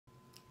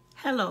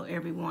Hello,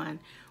 everyone.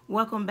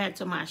 Welcome back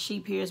to my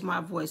Sheep Hears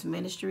My Voice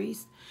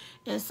Ministries.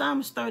 In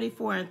Psalms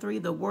 34:3,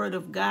 the Word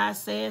of God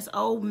says,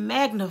 "Oh,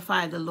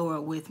 magnify the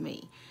Lord with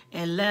me,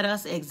 and let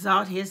us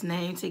exalt his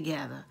name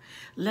together.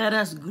 Let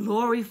us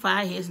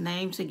glorify his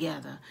name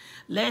together.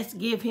 Let's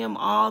give him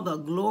all the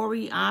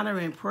glory, honor,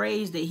 and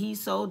praise that he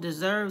so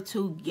deserves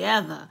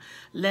together.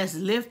 Let's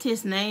lift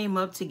his name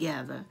up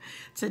together."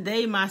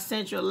 Today, my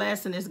central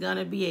lesson is going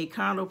to be a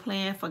carnal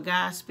plan for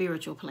God's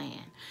spiritual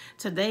plan.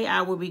 Today,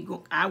 I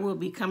will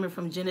be coming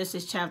from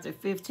Genesis chapter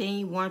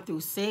 15, 1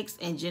 through 6,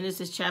 and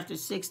Genesis chapter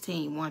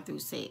 16, 1 through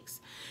 6.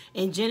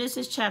 In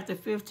Genesis chapter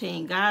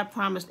 15, God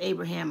promised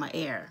Abraham an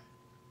heir.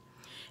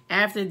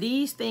 After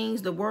these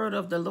things, the word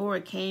of the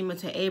Lord came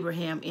unto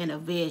Abraham in a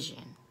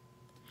vision,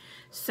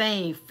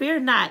 saying, "Fear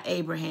not,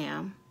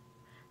 Abraham,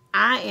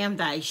 I am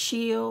thy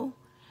shield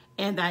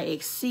and thy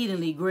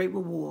exceedingly great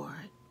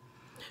reward."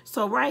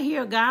 So right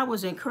here, God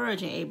was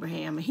encouraging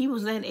Abraham. He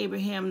was letting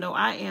Abraham know,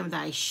 I am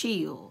thy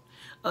shield.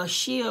 A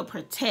shield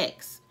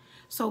protects.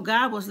 So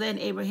God was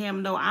letting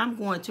Abraham know, I'm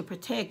going to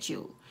protect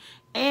you.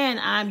 And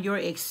I'm your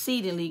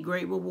exceedingly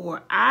great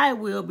reward. I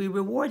will be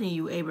rewarding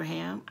you,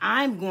 Abraham.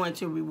 I'm going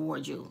to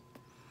reward you.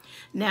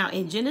 Now,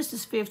 in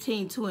Genesis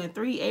 15, 2 and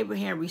 3,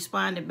 Abraham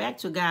responded back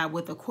to God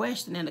with a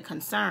question and a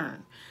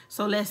concern.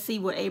 So let's see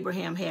what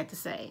Abraham had to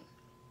say.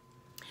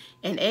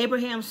 And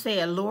Abraham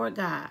said, "Lord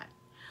God,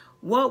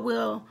 what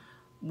will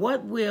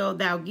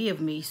thou give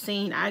me,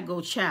 seeing I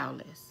go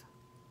childless?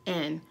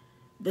 And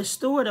the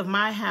steward of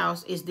my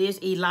house is this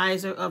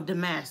Eliezer of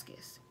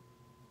Damascus."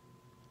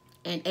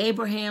 And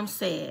Abraham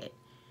said,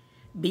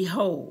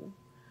 "Behold,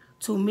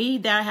 to me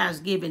thou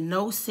hast given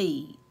no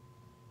seed,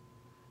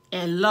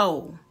 and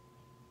lo,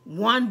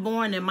 one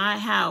born in my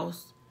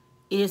house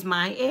is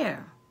my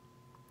heir."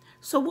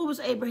 So what was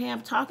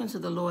Abraham talking to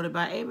the Lord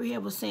about?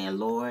 Abraham was saying,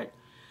 "Lord,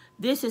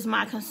 this is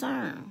my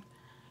concern.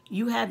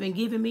 You haven't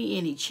given me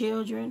any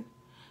children,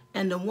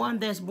 and the one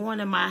that's born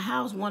in my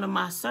house, one of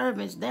my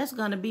servants, that's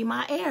going to be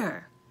my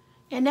heir."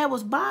 And that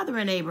was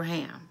bothering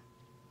Abraham.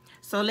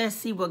 So let's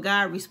see what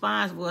God's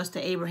response was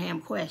to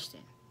Abraham's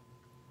question.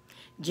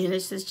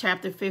 Genesis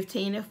chapter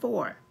 15 and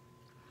 4.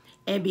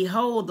 "And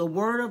behold, the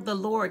word of the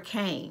Lord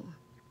came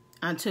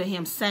unto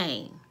him,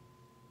 saying,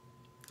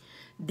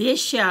 This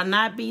shall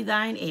not be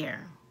thine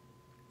heir,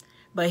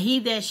 but he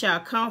that shall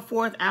come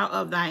forth out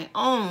of thine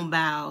own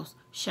bowels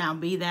shall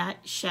be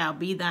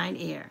thine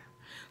heir."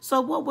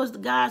 So what was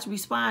God's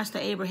response to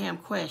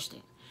Abraham's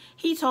question?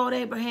 He told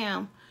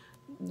Abraham,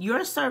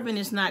 your servant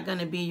is not going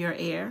to be your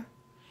heir.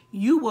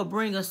 You will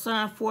bring a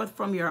son forth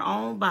from your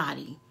own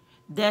body.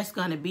 That's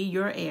going to be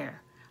your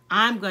heir.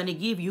 I'm going to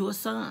give you a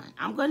son.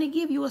 I'm going to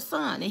give you a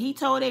son. And he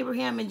told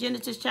Abraham in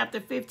Genesis chapter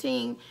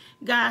 15,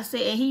 God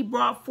said, and he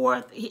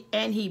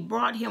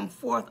brought him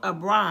forth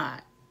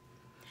abroad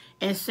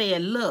and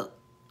said, "Look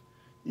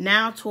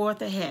now toward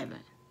the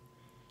heaven,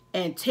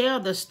 and tell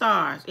the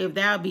stars if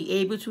thou be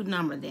able to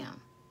number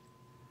them."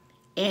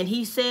 And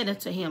he said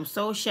unto him,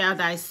 "So shall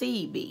thy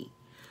seed be."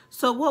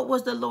 So what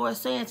was the Lord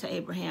saying to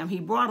Abraham? He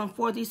brought him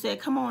forth. He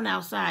said, "Come on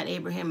outside,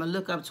 Abraham, and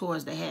look up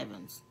towards the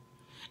heavens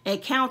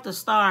and count the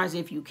stars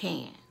if you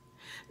can."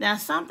 Now,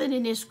 something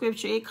in this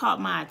scripture, it caught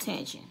my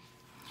attention.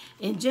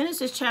 In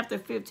Genesis chapter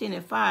 15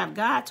 and 5,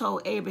 God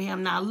told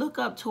Abraham, now look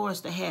up towards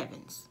the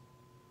heavens.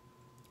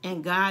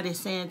 And God is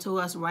saying to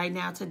us right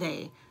now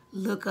today,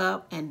 look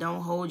up and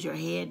don't hold your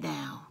head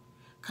down.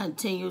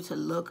 Continue to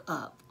look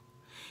up.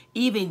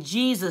 Even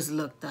Jesus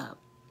looked up.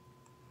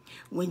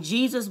 When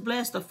Jesus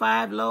blessed the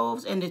 5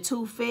 loaves and the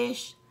 2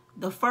 fish,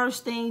 the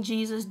first thing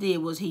Jesus did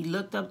was he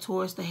looked up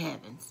towards the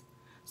heavens.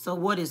 So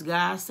what is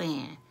God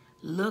saying?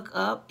 Look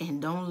up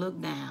and don't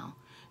look down,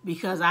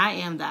 because I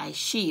am thy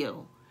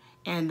shield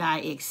and thy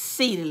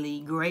exceedingly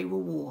great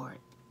reward.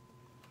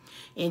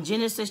 In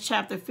Genesis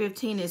chapter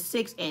 15 and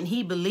 6, and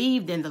he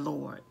believed in the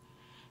Lord,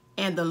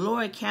 and the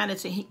Lord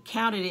counted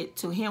it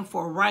to him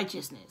for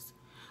righteousness.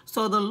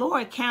 So the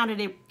Lord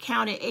counted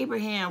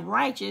Abraham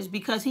righteous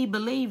because he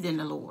believed in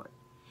the Lord.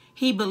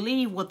 He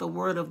believed what the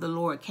word of the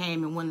Lord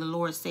came, and when the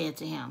Lord said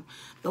to him,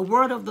 the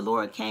word of the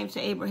Lord came to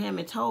Abraham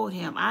and told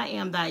him, "I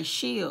am thy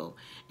shield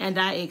and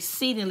thy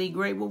exceedingly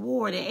great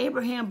reward." And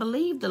Abraham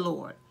believed the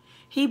Lord.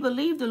 He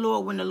believed the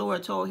Lord when the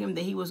Lord told him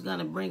that he was going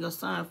to bring a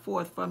son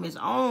forth from his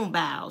own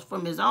bowels,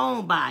 from his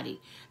own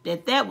body,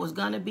 that was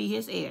going to be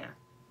his heir.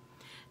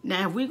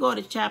 Now, if we go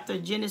to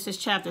Genesis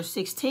chapter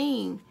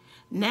 16,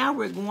 now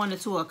we're going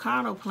into a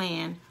carnal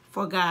plan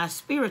for God's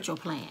spiritual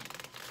plan.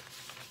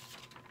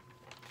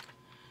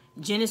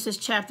 Genesis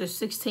chapter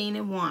 16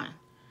 and 1.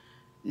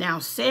 "Now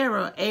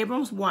Sarah,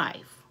 Abram's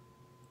wife,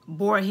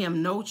 bore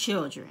him no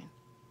children,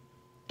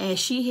 and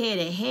she had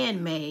a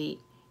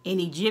handmaid, an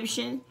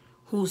Egyptian,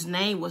 whose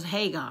name was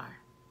Hagar.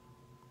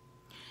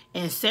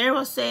 And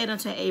Sarah said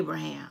unto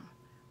Abraham,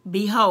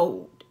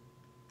 Behold,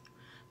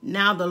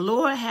 now the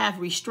Lord hath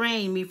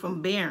restrained me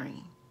from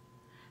bearing.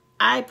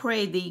 I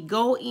pray thee,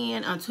 go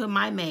in unto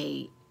my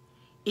maid.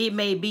 It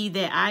may be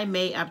that I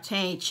may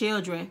obtain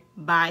children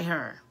by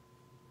her."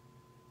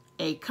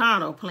 A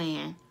carnal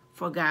plan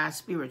for God's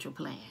spiritual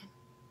plan.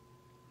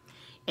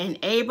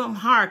 And Abram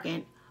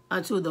hearkened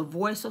unto the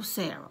voice of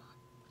Sarah.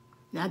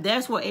 Now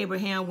that's where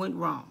Abraham went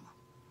wrong.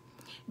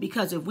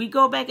 Because if we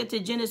go back into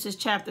Genesis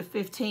chapter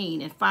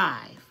 15 and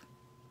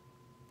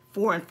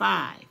 4 and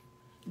 5,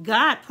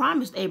 God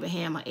promised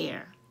Abraham an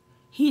heir.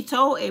 He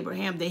told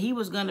Abraham that he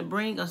was going to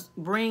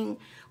bring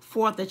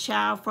forth a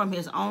child from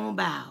his own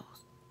bowels.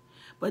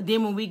 But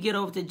then when we get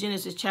over to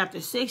Genesis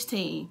chapter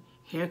 16,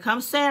 here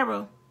comes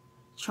Sarah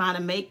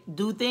trying to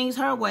do things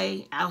her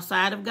way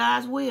outside of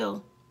God's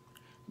will.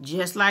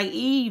 Just like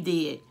Eve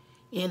did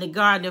in the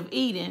Garden of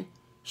Eden,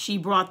 she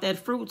brought that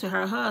fruit to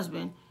her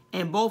husband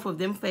and both of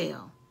them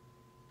fell.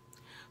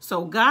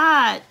 So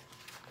God,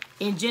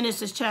 in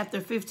Genesis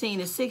chapter 15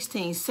 and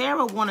 16,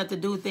 Sarah wanted to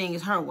do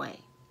things her way.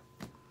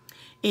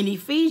 In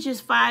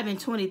Ephesians 5 and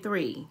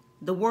 23,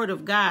 the word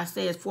of God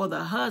says, for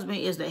the husband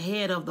is the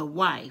head of the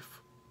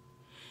wife,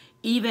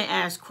 even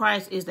as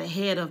Christ is the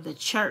head of the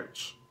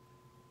church,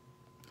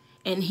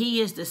 and he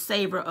is the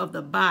Savior of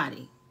the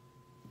body.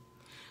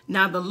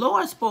 Now the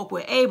Lord spoke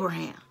with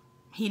Abraham.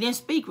 He didn't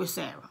speak with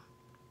Sarah.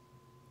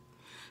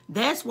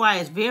 That's why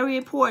it's very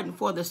important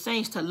for the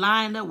saints to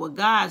line up with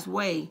God's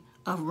way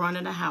of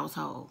running the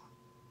household,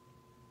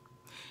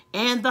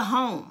 and the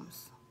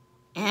homes,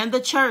 and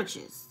the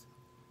churches,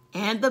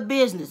 and the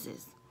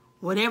businesses,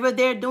 whatever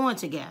they're doing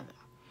together,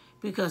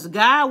 because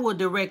God will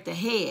direct the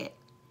head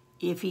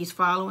if he's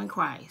following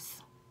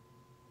Christ.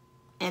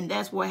 And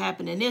that's what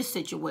happened in this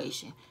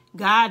situation.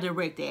 God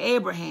directed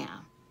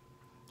Abraham.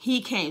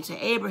 He came to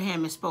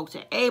Abraham and spoke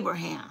to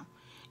Abraham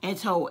and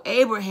told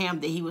Abraham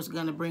that he was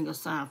going to bring a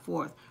son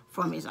forth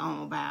from his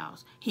own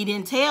bowels. He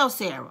didn't tell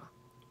Sarah.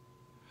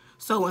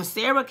 So when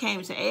Sarah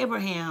came to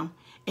Abraham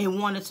and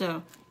wanted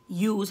to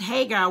use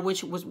Hagar,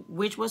 which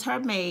was her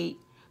maid,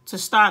 to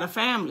start a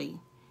family,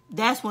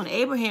 that's when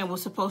Abraham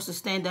was supposed to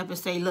stand up and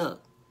say,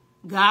 look,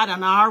 God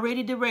had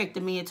already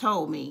directed me and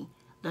told me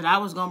that I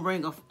was going to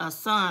bring a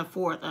son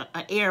forth,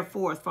 an heir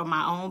forth from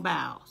my own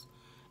bowels.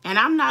 And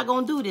I'm not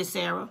going to do this,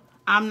 Sarah.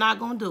 I'm not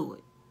going to do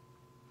it.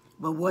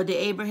 But what did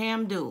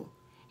Abraham do?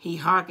 He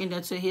hearkened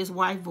unto his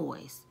wife's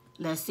voice.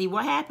 Let's see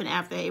what happened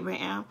after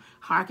Abraham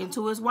hearkened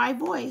to his wife's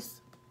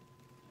voice.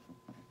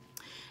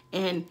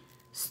 And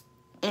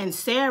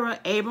Sarah,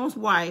 Abram's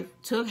wife,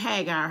 took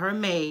Hagar, her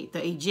maid,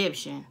 the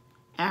Egyptian,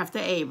 after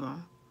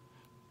Abram,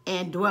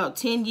 and dwelt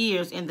 10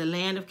 years in the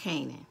land of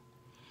Canaan,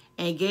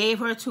 and gave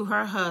her to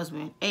her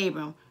husband,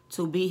 Abram,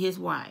 to be his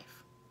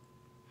wife.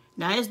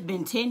 Now, it's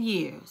been 10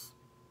 years.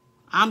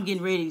 I'm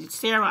getting ready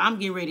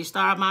to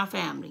start my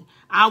family.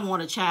 I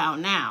want a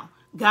child now.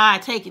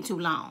 God taking too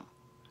long.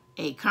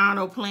 A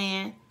carnal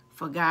plan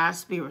for God's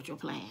spiritual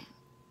plan.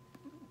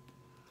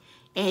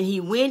 And he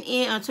went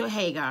in unto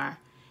Hagar,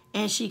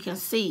 and she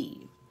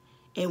conceived.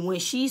 And when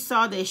she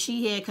saw that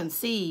she had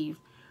conceived,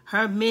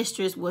 her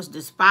mistress was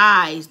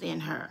despised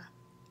in her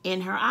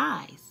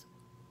eyes.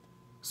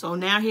 So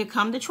now here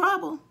come the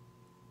trouble.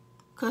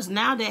 Because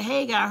now that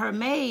Hagar, her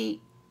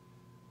maid,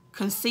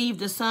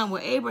 conceived a son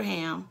with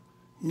Abraham,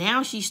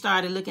 now she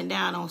started looking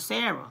down on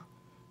Sarah.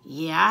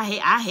 Yeah,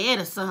 I had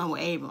a son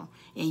with Abram,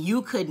 and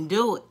you couldn't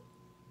do it.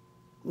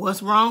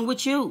 What's wrong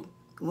with you?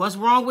 What's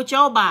wrong with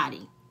your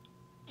body?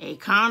 A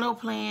carnal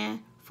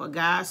plan for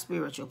God's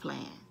spiritual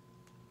plan.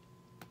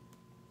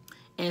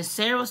 And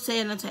Sarah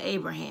said unto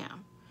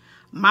Abraham,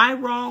 my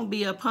wrong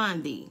be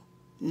upon thee.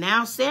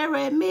 Now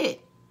Sarah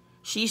admit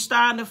she's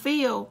starting to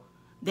feel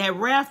that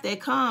wrath that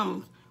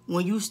comes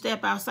when you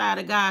step outside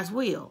of God's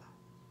will.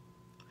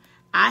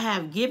 I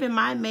have given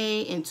my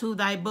maid into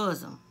thy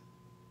bosom.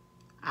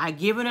 I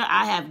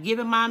have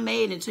given my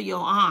maid into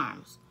your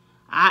arms.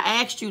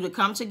 I asked you to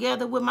come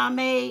together with my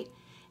maid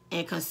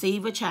and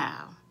conceive a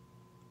child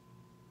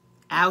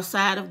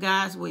outside of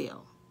God's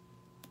will.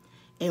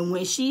 And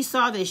when she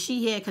saw that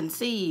she had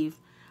conceived,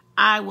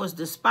 I was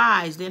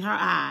despised in her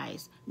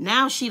eyes.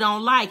 Now she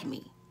don't like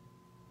me.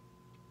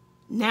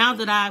 Now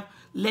that I've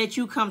let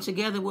you come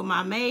together with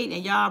my maid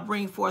and y'all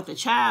bring forth a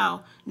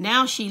child,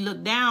 now she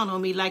looked down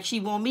on me like she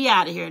want me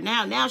out of here.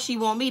 Now she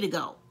want me to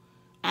go.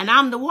 And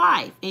I'm the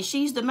wife and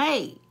she's the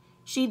maid.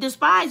 She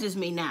despises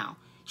me now.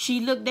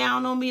 She looked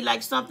down on me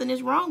like something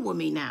is wrong with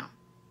me now.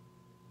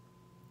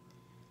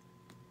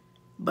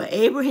 But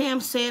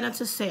Abraham said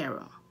unto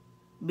Sarah,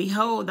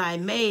 behold, thy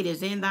maid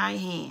is in thy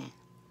hand.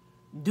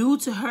 Do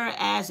to her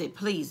as it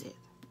pleaseth.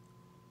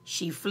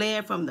 She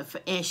fled from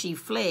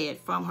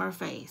her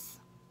face.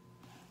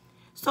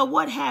 So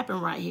what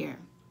happened right here?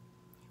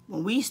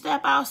 When we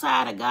step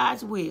outside of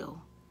God's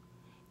will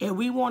and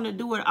we want to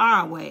do it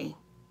our way,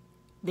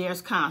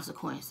 there's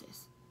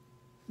consequences.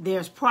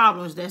 There's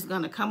problems that's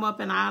going to come up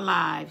in our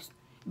lives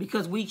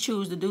because we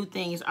choose to do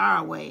things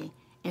our way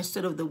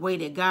instead of the way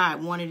that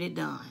God wanted it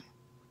done.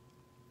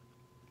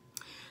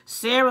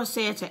 Sarah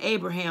said to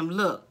Abraham,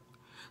 look,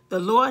 the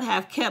Lord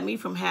hath kept me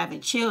from having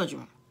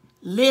children.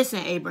 Listen,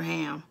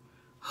 Abraham,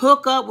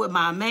 hook up with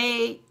my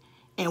maid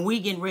and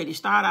we getting ready to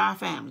start our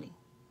family.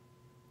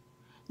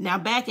 Now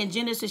back in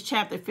Genesis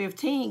chapter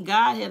 15,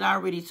 God had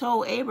already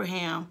told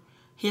Abraham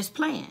his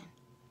plan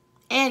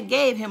and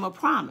gave him a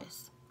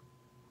promise.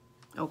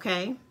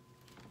 Okay?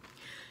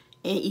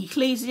 In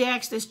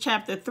Ecclesiastes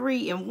chapter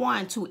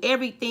 3:1, to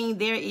everything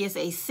there is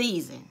a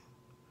season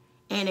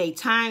and a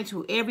time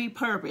to every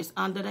purpose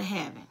under the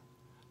heaven.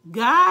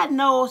 God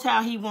knows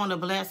how he want to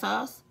bless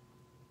us.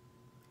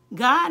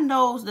 God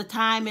knows the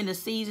time and the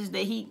seasons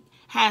that he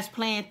has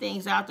planned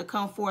things out to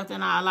come forth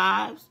in our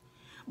lives.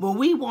 But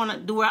we want to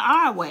do it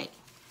our way.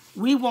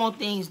 We want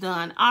things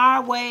done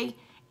our way,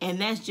 and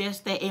that's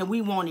just that. And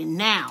we want it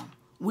now.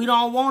 We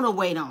don't want to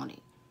wait on it.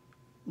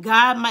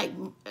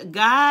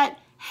 God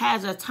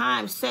has a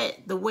time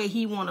set the way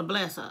he want to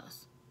bless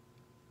us.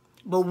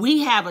 But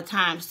we have a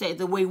time set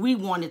the way we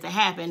want it to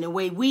happen, the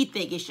way we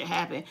think it should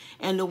happen,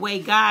 and the way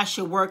God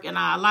should work in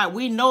our life.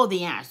 We know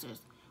the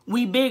answers.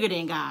 We bigger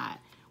than God.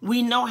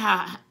 We know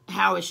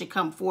how it should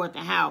come forth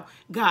and how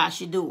God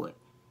should do it.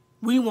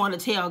 We want to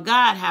tell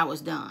God how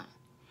it's done.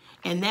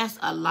 And that's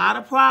a lot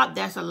of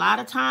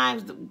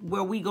times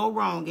where we go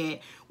wrong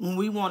at, when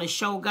we want to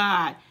show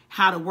God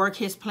how to work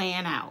his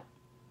plan out.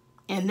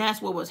 And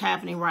that's what was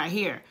happening right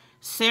here.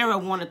 Sarah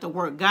wanted to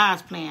work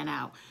God's plan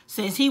out.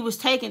 Since he was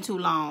taking too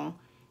long,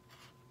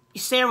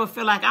 Sarah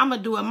felt like, I'm going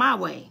to do it my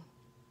way.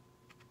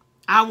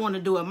 I want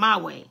to do it my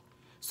way.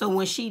 So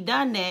when she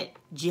done that,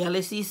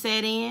 jealousy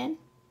set in,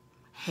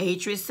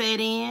 hatred set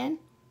in,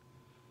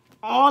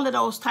 all of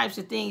those types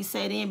of things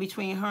set in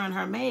between her and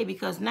her maid,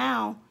 because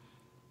now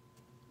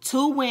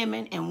 2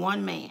 women and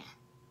 1 man.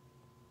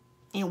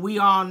 And we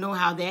all know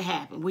how that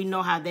happened. We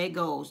know how that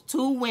goes.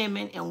 2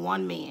 women and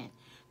 1 man.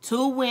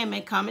 2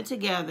 women coming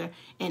together,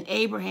 and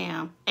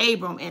Abram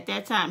at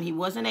that time, he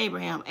wasn't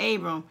Abraham,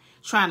 Abram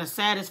trying to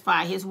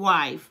satisfy his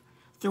wife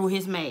through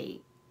his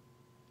maid.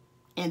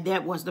 And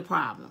that was the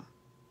problem.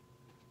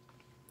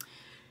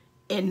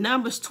 In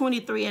Numbers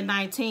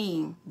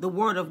 23:19, the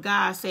word of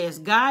God says,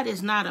 God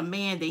is not a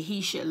man that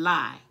he should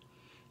lie,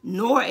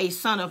 nor a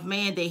son of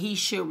man that he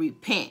should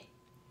repent.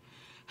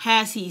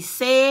 Has he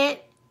said,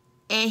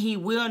 and he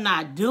will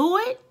not do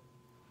it?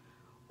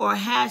 Or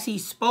has he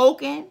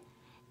spoken,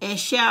 and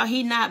shall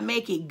he not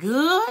make it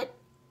good?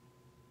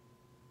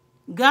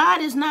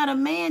 God is not a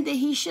man that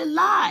he should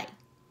lie.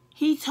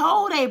 He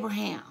told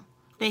Abraham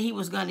that he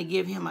was going to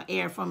give him an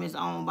heir from his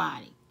own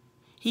body.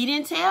 He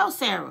didn't tell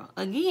Sarah.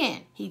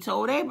 Again, he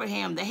told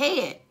Abraham, the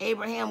head.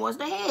 Abraham was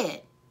the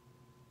head.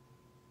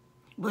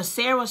 But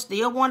Sarah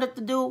wanted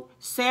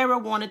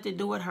to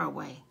do it her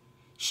way.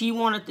 She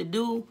wanted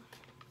to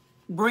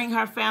bring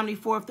her family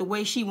forth the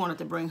way she wanted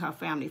to bring her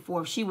family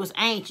forth. She was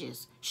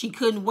anxious. She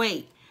couldn't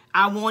wait.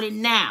 I want it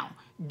now.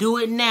 Do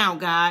it now,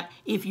 God.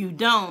 If you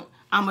don't,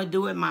 I'm going to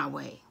do it my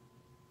way.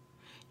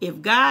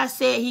 If God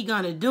said he's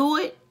going to do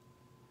it,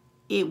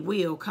 it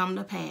will come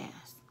to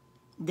pass.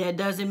 That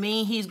doesn't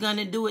mean he's going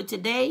to do it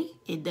today.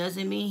 It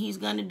doesn't mean he's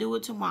going to do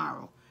it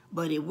tomorrow.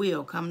 But it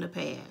will come to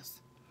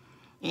pass.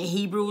 In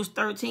Hebrews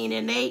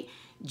 13:8,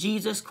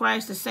 Jesus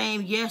Christ the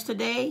same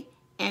yesterday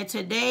and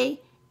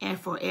today and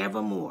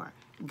forevermore.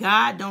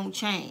 God don't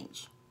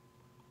change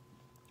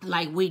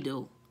like we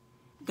do.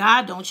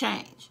 God don't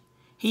change.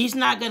 He's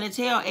not going to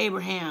tell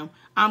Abraham,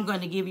 I'm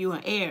going to give you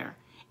an heir.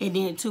 And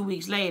then 2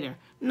 weeks later,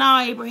 no,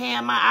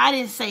 Abraham, I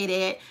didn't say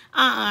that.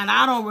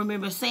 I don't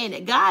remember saying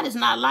that. God is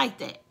not like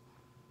that.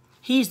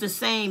 He's the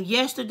same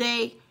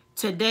yesterday,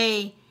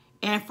 today,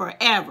 and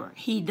forever.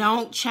 He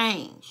don't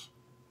change.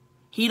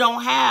 He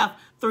don't have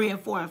 3 and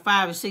 4 and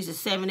 5 and 6 and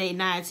 7, 8,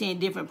 9, 10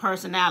 different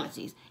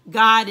personalities.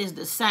 God is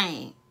the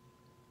same.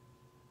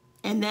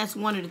 And that's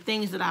one of the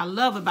things that I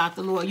love about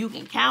the Lord. You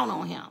can count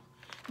on him.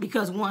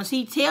 Because once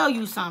he tell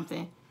you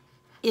something,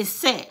 it's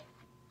set.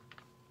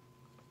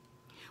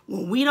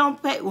 When we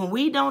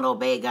don't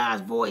obey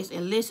God's voice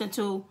and listen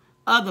to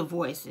other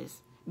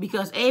voices,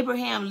 because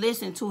Abraham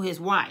listened to his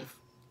wife,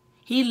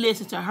 he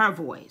listened to her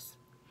voice.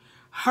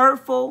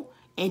 Hurtful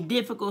and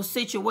difficult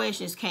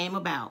situations came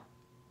about.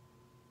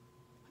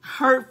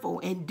 Hurtful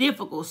and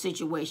difficult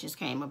situations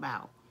came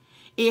about.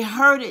 It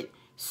hurted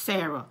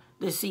Sarah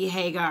to see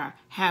Hagar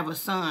have a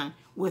son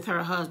with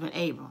her husband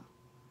Abram.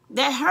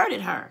 That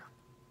hurted her.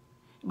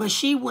 But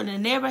she would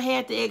have never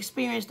had to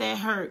experience that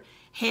hurt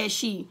had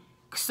she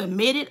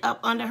submitted up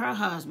under her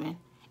husband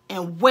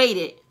and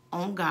waited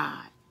on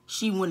God.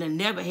 She would have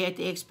never had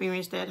to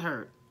experience that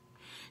hurt.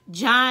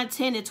 John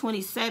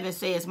 10:27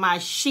 says, my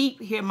sheep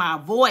hear my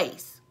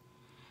voice,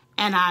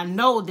 and I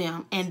know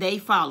them, and they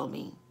follow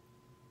me.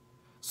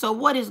 So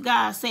what is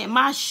God saying?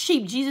 My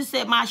sheep, Jesus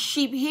said, my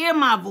sheep hear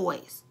my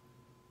voice.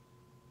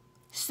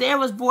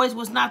 Sarah's voice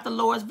was not the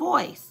Lord's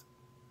voice,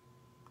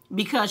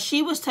 because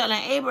she was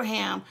telling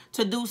Abraham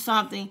to do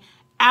something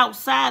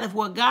outside of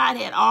what God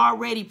had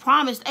already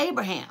promised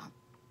Abraham.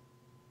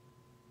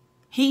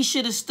 He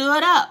should have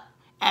stood up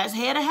as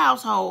head of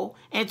household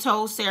and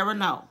told Sarah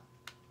no.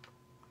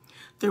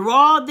 Through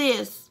all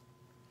this,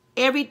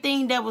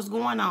 everything that was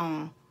going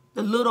on,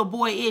 the little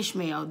boy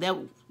Ishmael,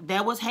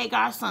 that was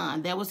Hagar's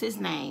son, that was his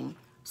name,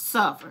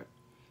 suffered.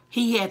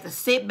 He had to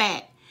sit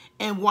back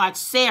and watch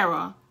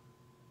Sarah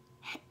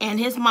and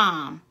his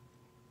mom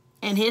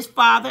and his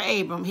father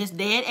Abram, his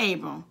dad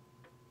Abram,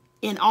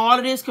 in all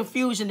of this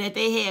confusion that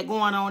they had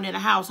going on in the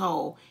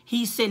household.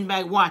 He's sitting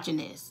back watching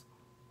this.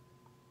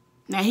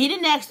 Now, he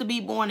didn't ask to be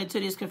born into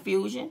this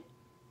confusion.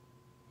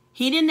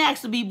 He didn't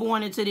ask to be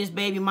born into this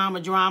baby mama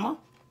drama.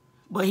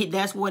 But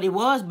that's what it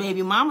was,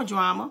 baby mama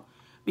drama,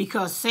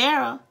 because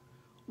Sarah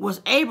was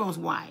Abram's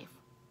wife.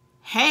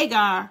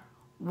 Hagar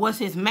was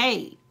his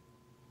maid.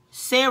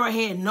 Sarah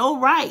had no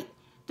right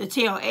to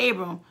tell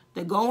Abram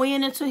to go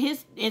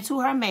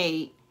into her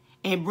maid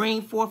and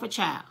bring forth a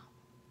child.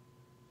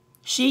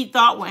 She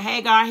thought when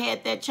Hagar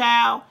had that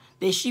child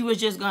that she was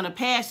just going to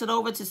pass it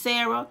over to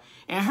Sarah,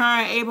 and her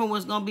and Abram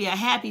was going to be a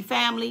happy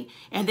family,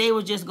 and they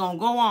were just going to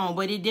go on.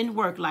 But it didn't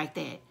work like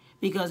that,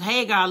 because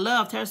Hagar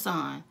loved her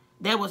son.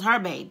 That was her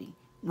baby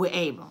with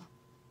Abram.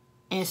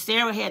 And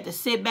Sarah had to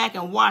sit back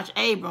and watch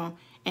Abram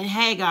and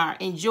Hagar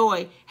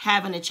enjoy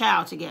having a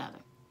child together.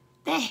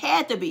 That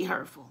had to be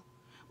hurtful.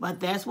 But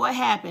that's what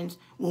happens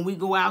when we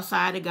go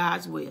outside of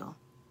God's will.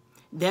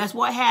 That's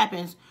what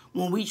happens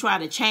when we try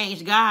to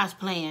change God's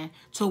plan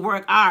to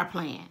work our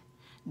plan.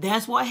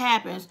 That's what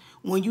happens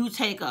when you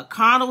take a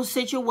carnal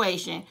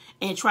situation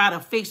and try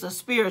to fix a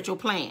spiritual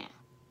plan.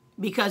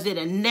 Because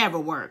it'll never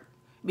work.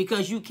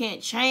 Because you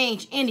can't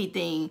change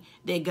anything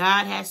that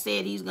God has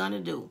said he's going to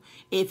do.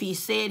 If he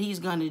said he's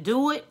going to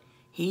do it,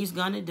 he's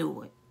going to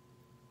do it.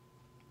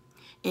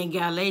 In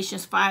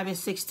Galatians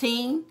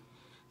 5:16,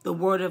 the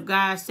word of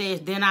God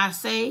says, "Then I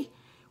say,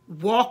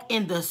 walk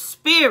in the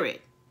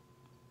Spirit,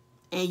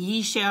 and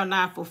ye shall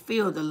not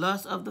fulfill the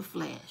lust of the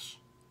flesh."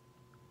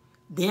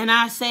 Then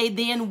I say,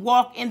 then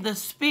walk in the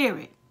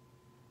Spirit.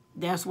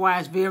 That's why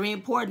it's very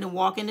important to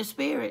walk in the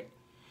Spirit.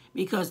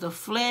 Because the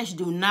flesh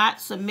do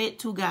not submit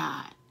to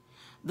God.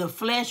 The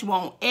flesh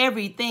wants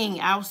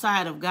everything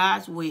outside of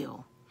God's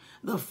will.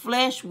 The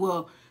flesh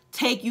will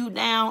take you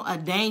down a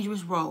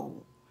dangerous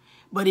road.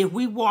 But if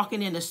we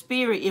walking in the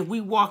Spirit, if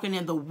we walking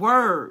in the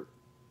Word,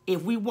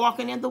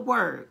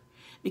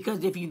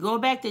 because if you go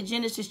back to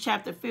Genesis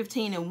chapter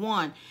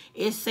 15:1,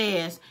 it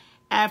says,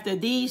 after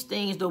these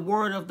things, the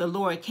word of the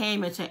Lord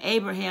came unto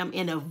Abraham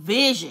in a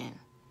vision,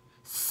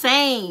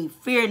 saying,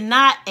 fear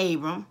not,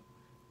 Abram,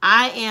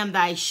 I am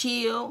thy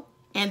shield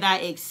and thy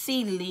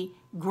exceedingly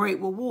great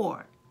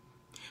reward.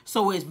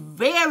 So it's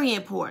very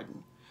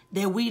important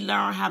that we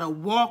learn how to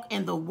walk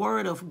in the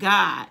word of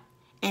God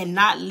and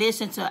not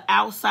listen to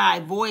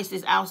outside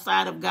voices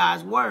outside of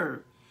God's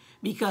word,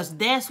 because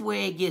that's where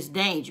it gets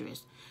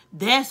dangerous.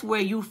 That's where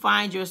you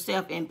find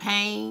yourself in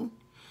pain,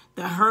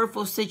 the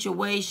hurtful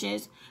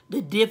situations,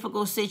 the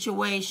difficult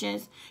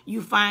situations.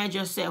 You find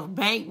yourself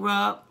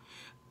bankrupt,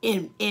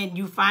 and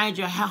you find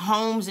your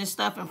homes and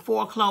stuff in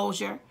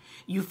foreclosure.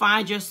 You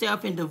find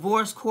yourself in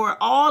divorce court.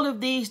 All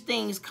of these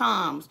things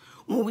comes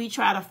when we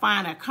try to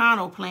find a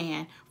carnal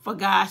plan for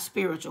God's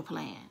spiritual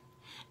plan.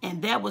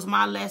 And that was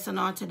my lesson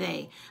on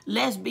today.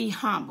 Let's be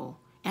humble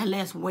and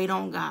let's wait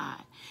on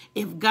God.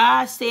 If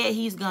God said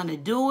he's going to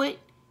do it,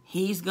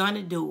 he's going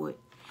to do it.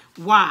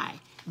 Why?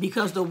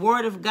 Because the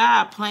word of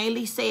God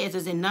plainly says,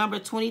 as in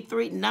Numbers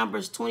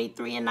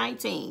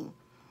 23:19,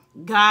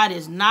 God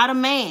is not a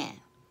man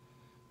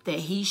that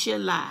he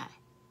should lie,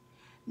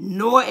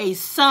 nor a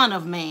son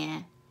of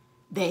man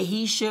that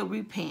he should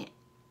repent.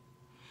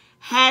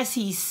 Has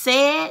he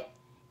said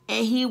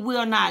and he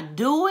will not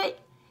do it?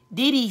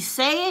 Did he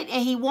say it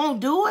and he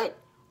won't do it?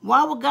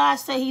 Why would God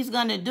say he's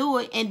going to do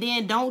it and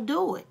then don't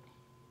do it?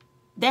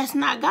 That's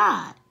not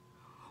God.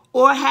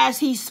 Or has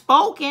he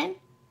spoken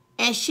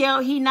and shall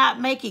he not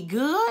make it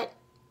good?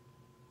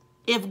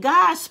 If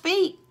God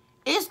speak,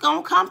 it's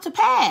going to come to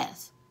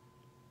pass.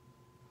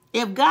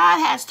 If God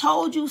has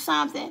told you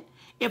something,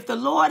 if the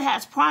Lord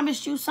has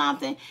promised you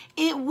something,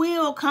 it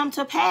will come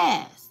to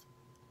pass.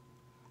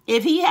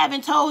 If he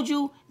haven't told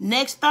you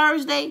next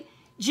Thursday,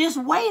 just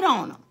wait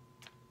on him.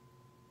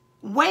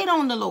 Wait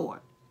on the Lord.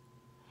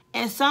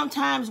 And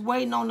sometimes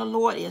waiting on the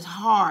Lord is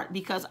hard,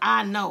 because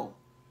I know,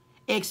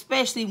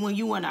 especially when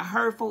you're in a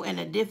hurtful and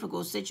a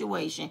difficult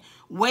situation,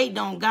 waiting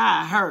on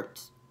God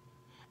hurts.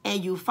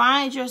 And you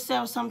find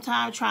yourself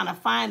sometimes trying to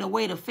find a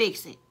way to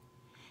fix it.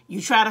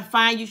 You try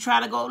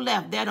to go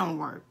left, that don't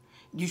work.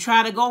 You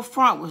try to go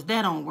frontwards,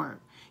 that don't work.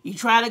 You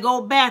try to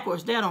go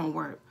backwards, that don't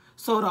work.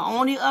 So the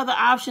only other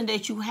option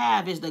that you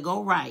have is to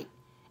go right.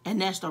 And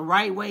that's the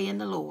right way in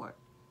the Lord.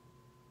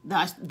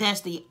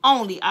 That's the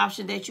only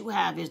option that you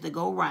have, is to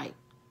go right.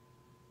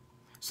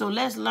 So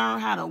let's learn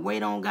how to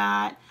wait on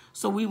God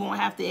so we won't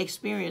have to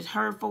experience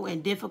hurtful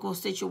and difficult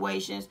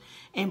situations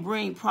and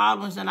bring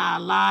problems in our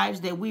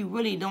lives that we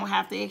really don't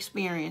have to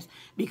experience,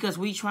 because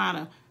we trying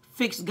to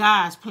fix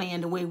God's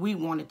plan the way we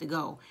want it to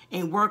go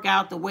and work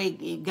out the way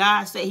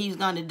God said he's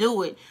going to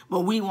do it, but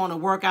we want to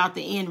work out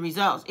the end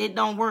results. It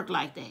don't work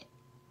like that.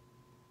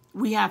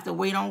 We have to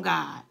wait on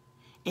God.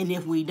 And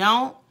if we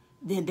don't,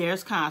 then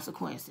there's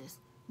consequences.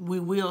 We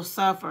will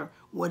suffer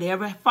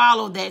whatever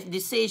followed that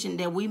decision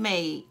that we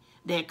made,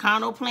 that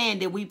carnal plan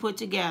that we put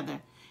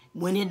together.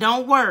 When it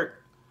don't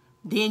work,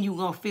 then you're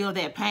going to feel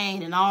that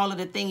pain and all of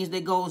the things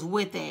that goes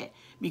with that,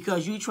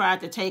 because you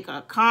tried to take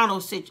a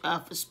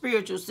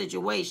spiritual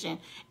situation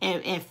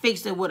and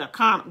fix it with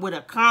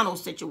a carnal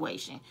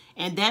situation.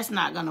 And that's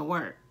not going to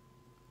work.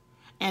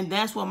 And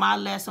that's what my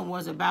lesson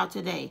was about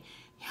today.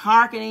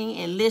 hearkening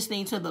and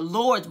listening to the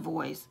Lord's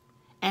voice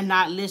and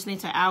not listening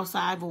to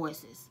outside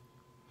voices.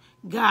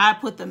 God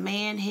put the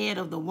man head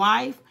of the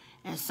wife,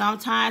 and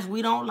sometimes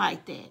we don't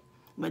like that.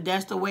 But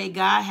that's the way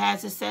God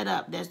has it set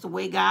up. That's the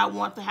way God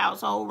wants the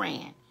household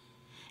ran.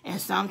 And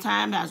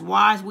sometimes as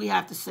wives, we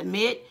have to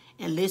submit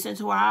and listen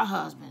to our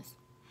husbands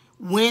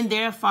when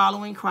they're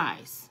following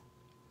Christ.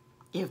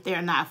 If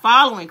they're not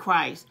following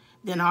Christ,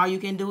 then all you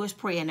can do is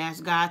pray and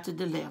ask God to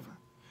deliver.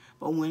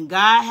 But when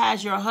God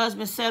has your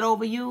husband set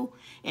over you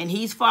and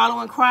he's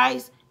following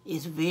Christ,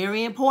 it's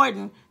very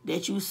important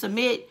that you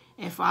submit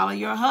and follow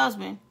your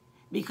husband,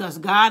 because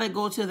God will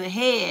go to the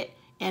head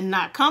and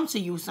not come to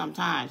you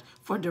sometimes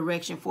for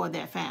direction for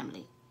that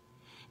family.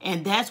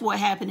 And that's what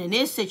happened in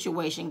this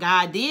situation.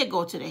 God did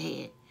go to the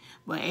head.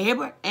 But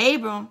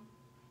Abram,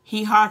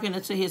 he hearkened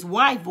unto his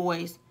wife's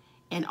voice,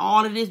 and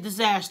all of this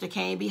disaster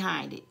came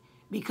behind it,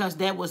 because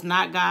that was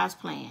not God's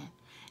plan.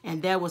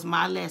 And that was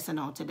my lesson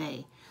on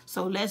today.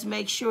 So let's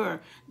make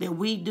sure that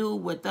we do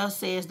what thus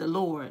says the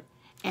Lord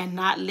and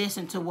not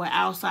listen to what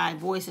outside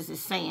voices is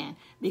saying,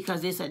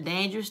 because it's a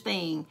dangerous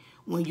thing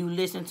when you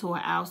listen to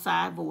an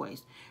outside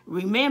voice.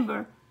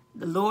 Remember,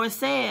 the Lord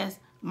says,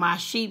 my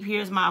sheep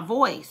hears my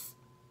voice.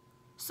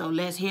 So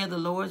let's hear the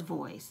Lord's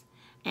voice.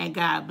 And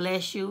God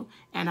bless you,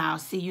 and I'll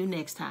see you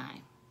next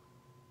time.